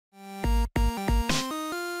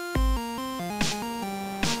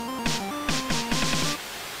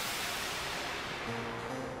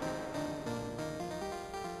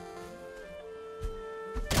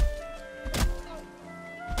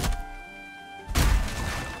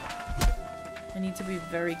I need to be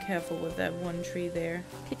very careful with that one tree there.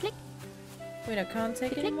 Click, click. Wait, I can't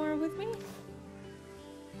take Click, any more with me?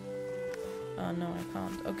 Oh no, I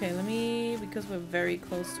can't. Okay, let me, because we're very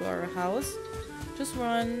close to our house, just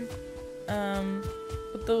run,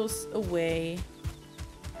 put those away,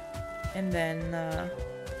 and then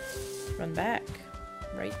run back,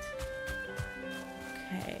 right?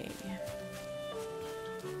 Okay.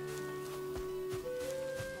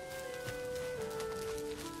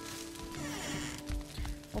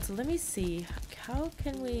 Also, let me see, how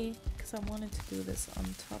can we, because I wanted to do this on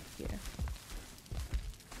top here.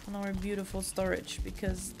 On our beautiful storage,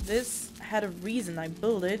 because this had a reason I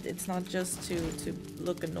built it. It's not just to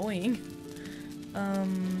look annoying. How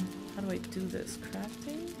do I do this?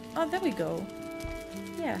 Crafting? Oh, there we go.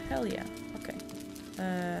 Yeah, hell yeah. Okay.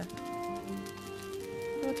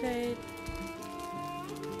 Rotate.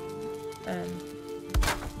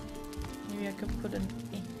 Maybe I could put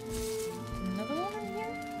another one in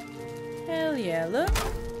here? Hell yeah, look.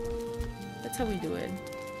 That's how we do it.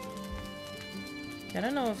 I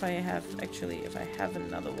don't know if I have, actually, if I have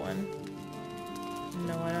another one.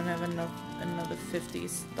 No, I don't have another 50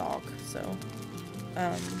 stock, so.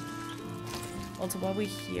 Also, while we're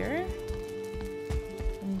here,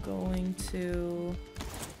 I'm going to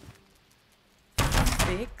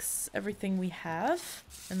fix everything we have,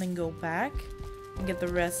 and then go back and get the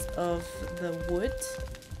rest of the wood.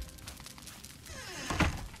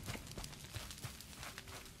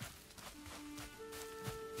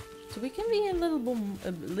 So we can be a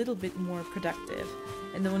little bit more productive,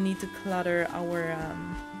 and then we'll need to clutter our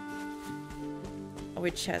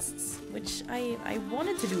chests, which I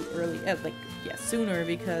wanted to do early, sooner,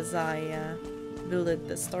 because I built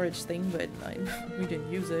the storage thing, but we didn't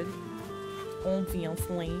use it,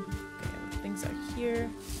 obviously. Okay, things are here.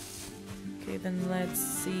 Okay, then let's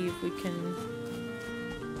see if we can.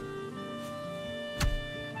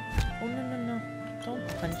 Oh no! Don't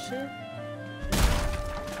punch it.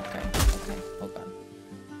 Okay, hold on.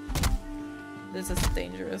 This is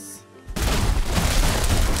dangerous.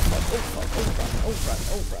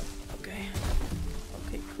 Oh run. Okay.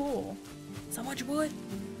 Okay, cool. So much wood.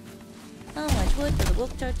 How much wood for the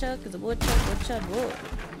woodchuck? Cause the woodchuck wood.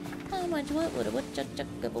 How much wood for the woodchuck?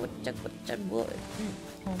 The woodchuck wood.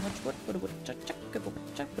 How much wood for the woodchuck? The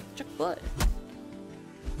woodchuck wood.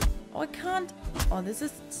 Oh, I can't. Oh, this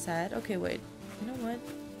is sad. Okay, wait. You know what?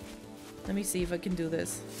 Let me see if I can do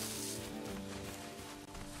this.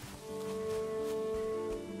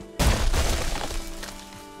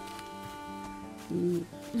 Ooh.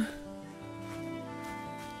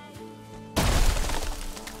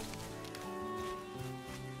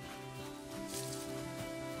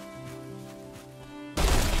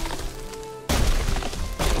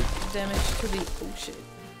 Damage to the... oh shit.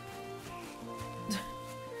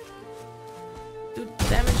 Do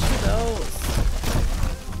damage to those.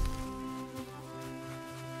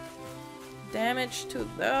 Damage to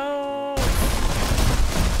those.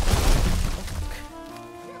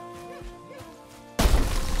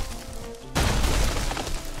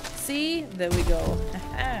 See? There we go.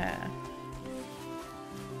 Haha.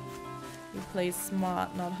 We play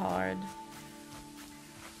smart, not hard.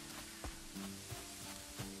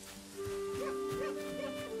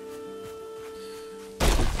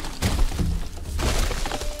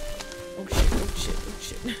 Oh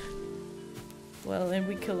shit. Well, and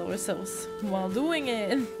we kill ourselves while doing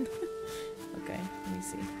it. Okay, let me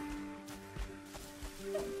see.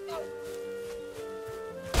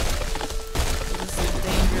 This is a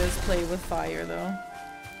dangerous play with fire, though.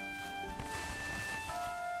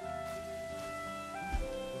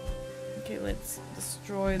 Okay, let's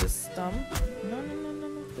destroy the stump. No,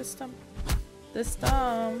 this stump. This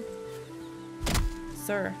stump.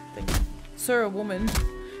 Sir, thank you. Sir, woman.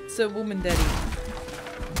 Sir, woman daddy.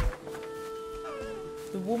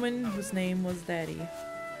 The woman whose name was Daddy.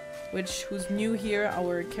 Who's new here,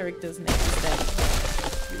 our character's name is Daddy.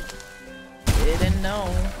 You didn't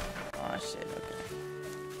know. Aw, shit, okay.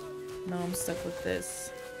 Now I'm stuck with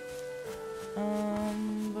this.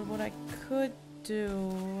 But what I could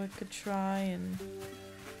do, I could try and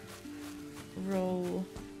roll.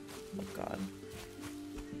 Oh god.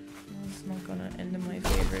 It's not gonna end in my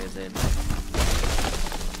favor, is it?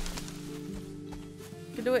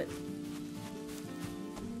 I can do it.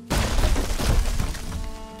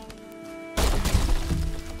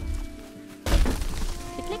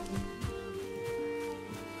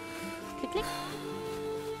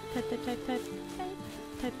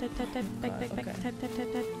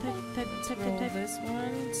 Let's roll this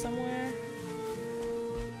one somewhere.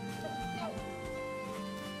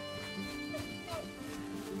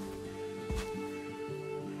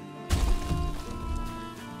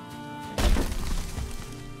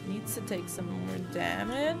 needs to take some more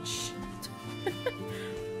damage.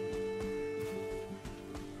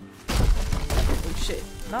 Oh shit,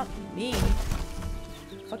 not me.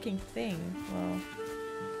 Fucking thing. Well,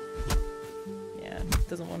 yeah,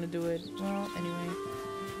 doesn't want to do it. Well, anyway.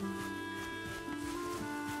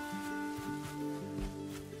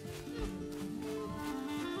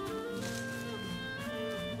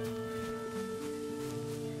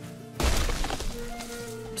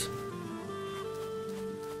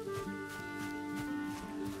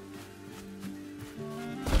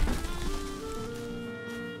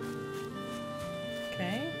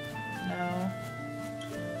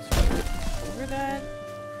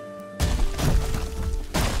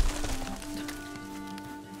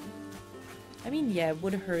 Yeah, it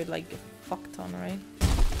would have hurt like a fuck ton, right?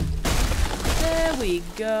 There we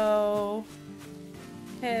go.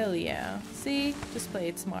 Hell yeah. See? Just play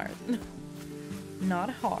it smart. Not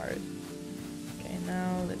hard. Okay,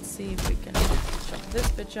 now let's see if we can chop this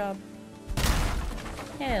bitch up.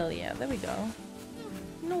 Hell yeah, there we go.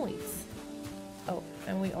 Nice. Oh,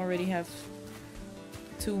 and we already have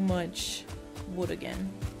too much wood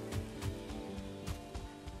again.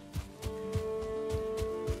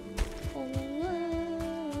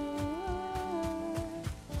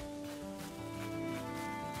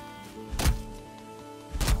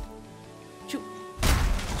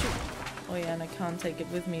 Can't take it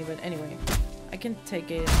with me, but anyway, I can take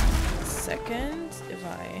it in a second if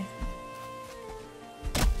I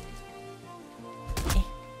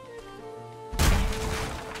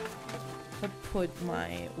put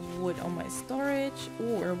my wood on my storage.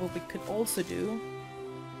 Or what we could also do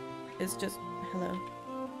is just hello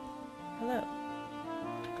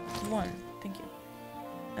one, thank you.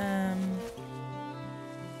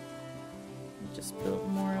 Just build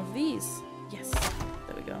more of these. Yes,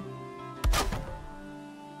 there we go.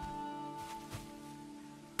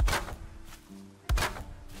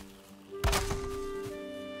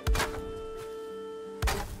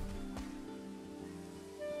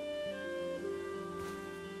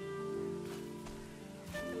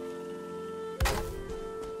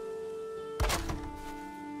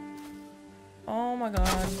 Oh my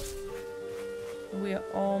god. We are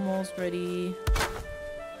almost ready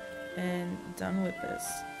and done with this.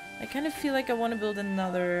 I kind of feel like I want to build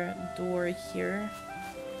another door here.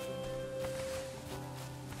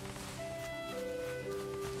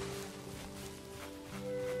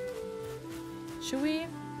 Should we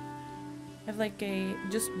have like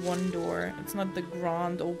just one door? It's not the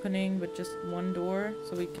grand opening, but just one door,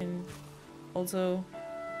 so we can also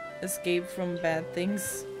escape from bad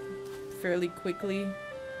things fairly quickly.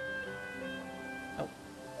 Oh,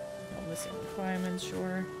 no missing requirements,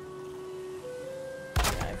 sure.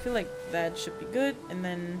 Yeah, I feel like that should be good, and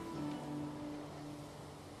then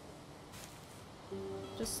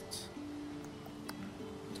just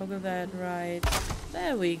toggle that right.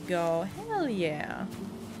 There we go. Hell yeah.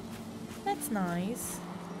 That's nice.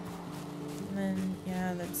 And then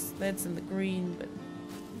yeah, that's in the green, but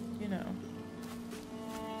you know.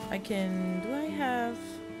 I can do I have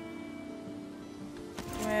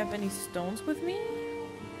any stones with me?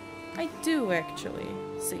 I do actually.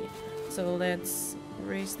 See. So let's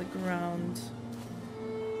raise the ground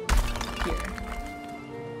here.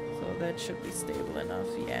 So that should be stable enough.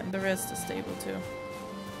 Yeah, and the rest is stable too.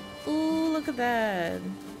 Ooh, look at that.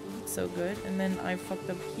 It's so good. And then I fucked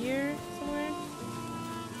up here somewhere.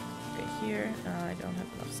 Okay, here. I don't have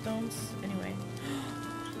enough stones. Anyway.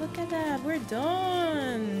 Look at that. We're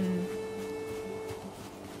done.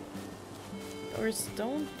 Our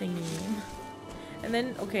stone thingy. And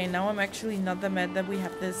then, okay, now I'm actually not that mad that we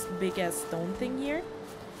have this big ass stone thing here.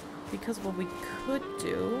 Because what we could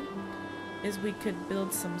do is we could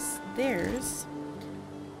build some stairs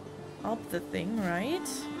up the thing, right?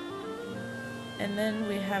 And then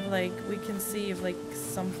we have like, we can see if like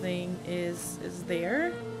something is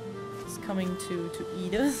there. It's coming to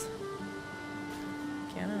eat us.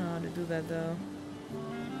 Okay, I don't know how to do that though.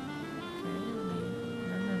 Okay,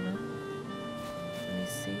 no. Let me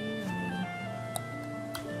see,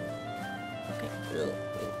 okay.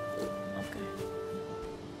 Okay.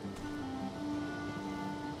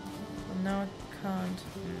 Well, now I can't.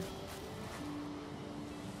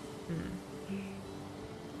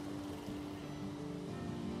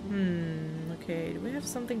 Okay, do we have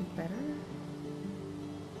something better?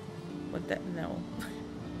 What that? No.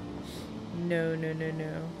 No.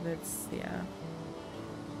 That's, yeah.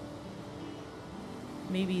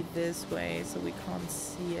 Maybe this way so we can't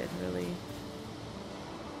see it really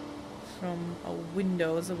from a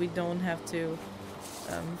window, so we don't have to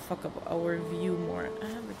fuck up our view more.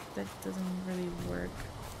 But that doesn't really work.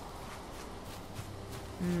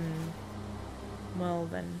 Well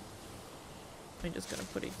then, I'm just gonna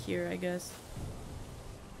put it here, I guess.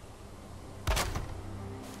 Let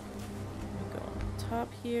me go on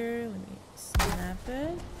top here. Let me snap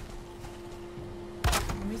it.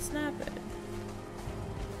 Let me snap it.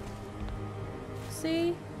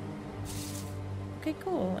 See? Okay,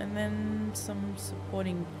 cool. And then some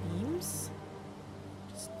supporting beams.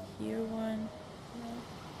 Just here one.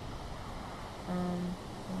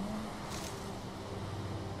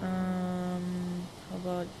 How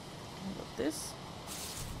about this?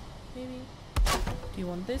 Maybe? Do you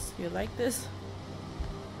want this? Do you like this?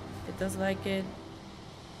 It does like it.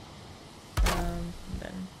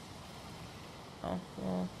 Then. Oh,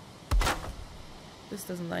 well. This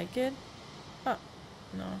doesn't like it. Oh,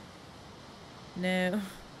 no. No,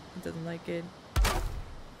 it doesn't like it.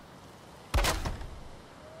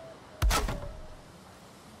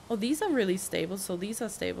 Oh, these are really stable, so these are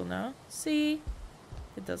stable now. See?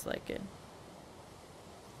 It does like it.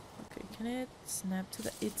 Okay, can it snap to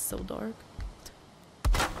the... It's so dark.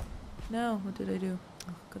 No, what did I do?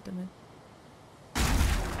 Oh, god damn it.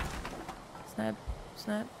 Snap,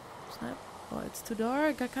 snap, snap. Oh, it's too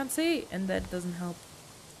dark, I can't see. And that doesn't help.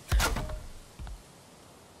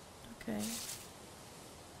 Okay.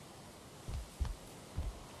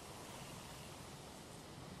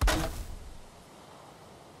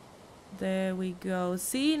 There we go.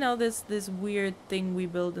 See, now this weird thing we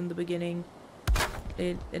built in the beginning,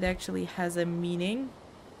 it actually has a meaning.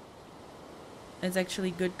 It's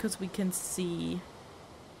actually good because we can see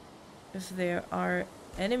if there are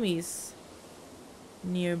enemies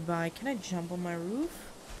nearby. Can I jump on my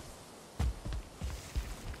roof?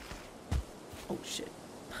 Oh shit.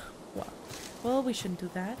 Wow. Well, we shouldn't do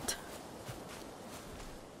that.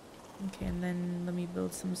 Okay, and then let me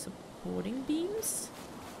build some supporting beams.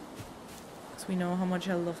 Because we know how much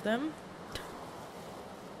I love them.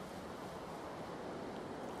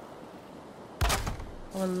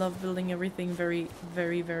 Oh, I love building everything very,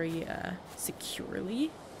 very, very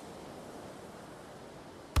securely.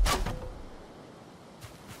 There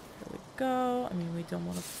we go. I mean, we don't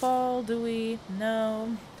want to fall, do we?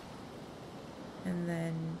 No. And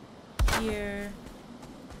then here.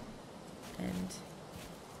 And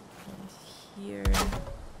here.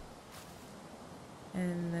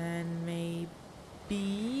 And then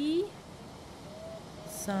maybe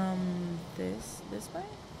some this way?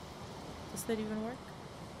 Does that even work?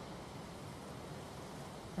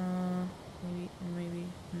 Maybe.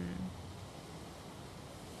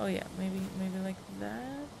 Oh yeah, maybe like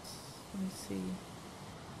that. Let me see.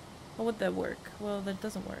 How would that work? Well, that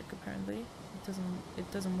doesn't work apparently.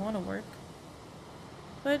 It doesn't want to work.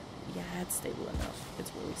 But yeah, it's stable enough.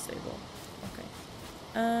 It's really stable. Okay.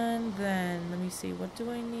 And then let me see. What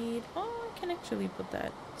do I need? Oh, I can actually put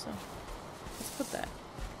that. So let's put that.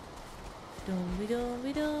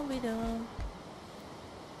 Dum.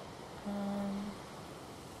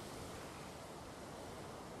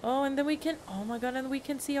 Oh, and then we can, oh my god, and we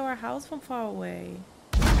can see our house from far away.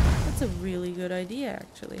 That's a really good idea,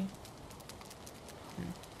 actually.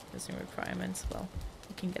 Missing requirements, well,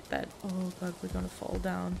 we can get that. Oh god, we're gonna fall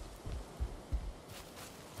down.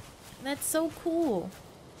 That's so cool.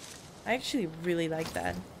 I actually really like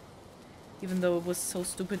that. Even though it was so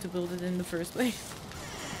stupid to build it in the first place.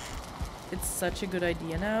 It's such a good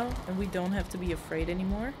idea now, and we don't have to be afraid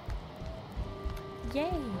anymore.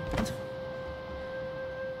 Yay!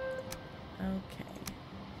 Okay.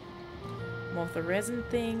 More of the resin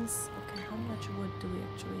things. Okay, how much wood do we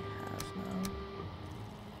actually have now?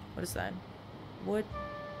 What is that? Wood.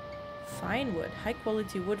 Fine wood. High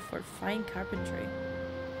quality wood for fine carpentry.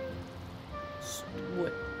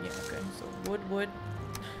 Wood. Yeah, okay. So wood. What?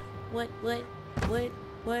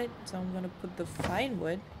 So I'm gonna put the fine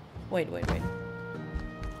wood. Wait. I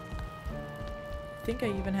think I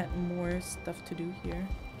even had more stuff to do here.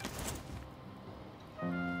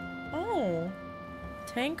 Oh,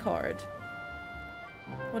 tankard.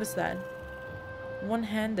 What is that?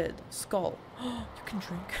 One-handed skull. Oh, you can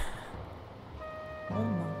drink. Oh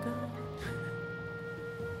my god.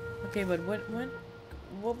 Okay, but what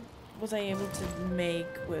was I able to make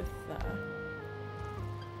with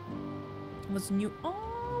what's new?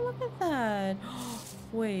 Oh, look at that.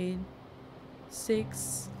 Wait.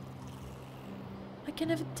 6. I can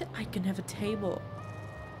have a table.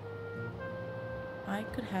 I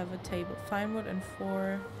could have a table. Fine wood and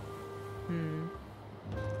 4.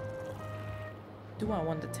 Do I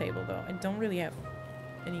want the table though? I don't really have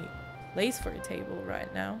any place for a table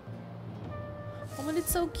right now. Oh, but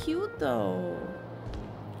it's so cute though.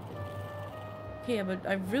 Okay, but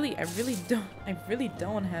I really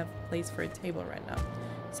don't have place for a table right now.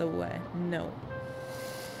 So no.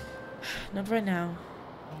 Not right now.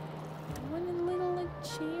 I want a little like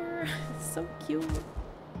chair. It's so cute.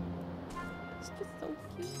 It's just so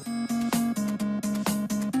cute.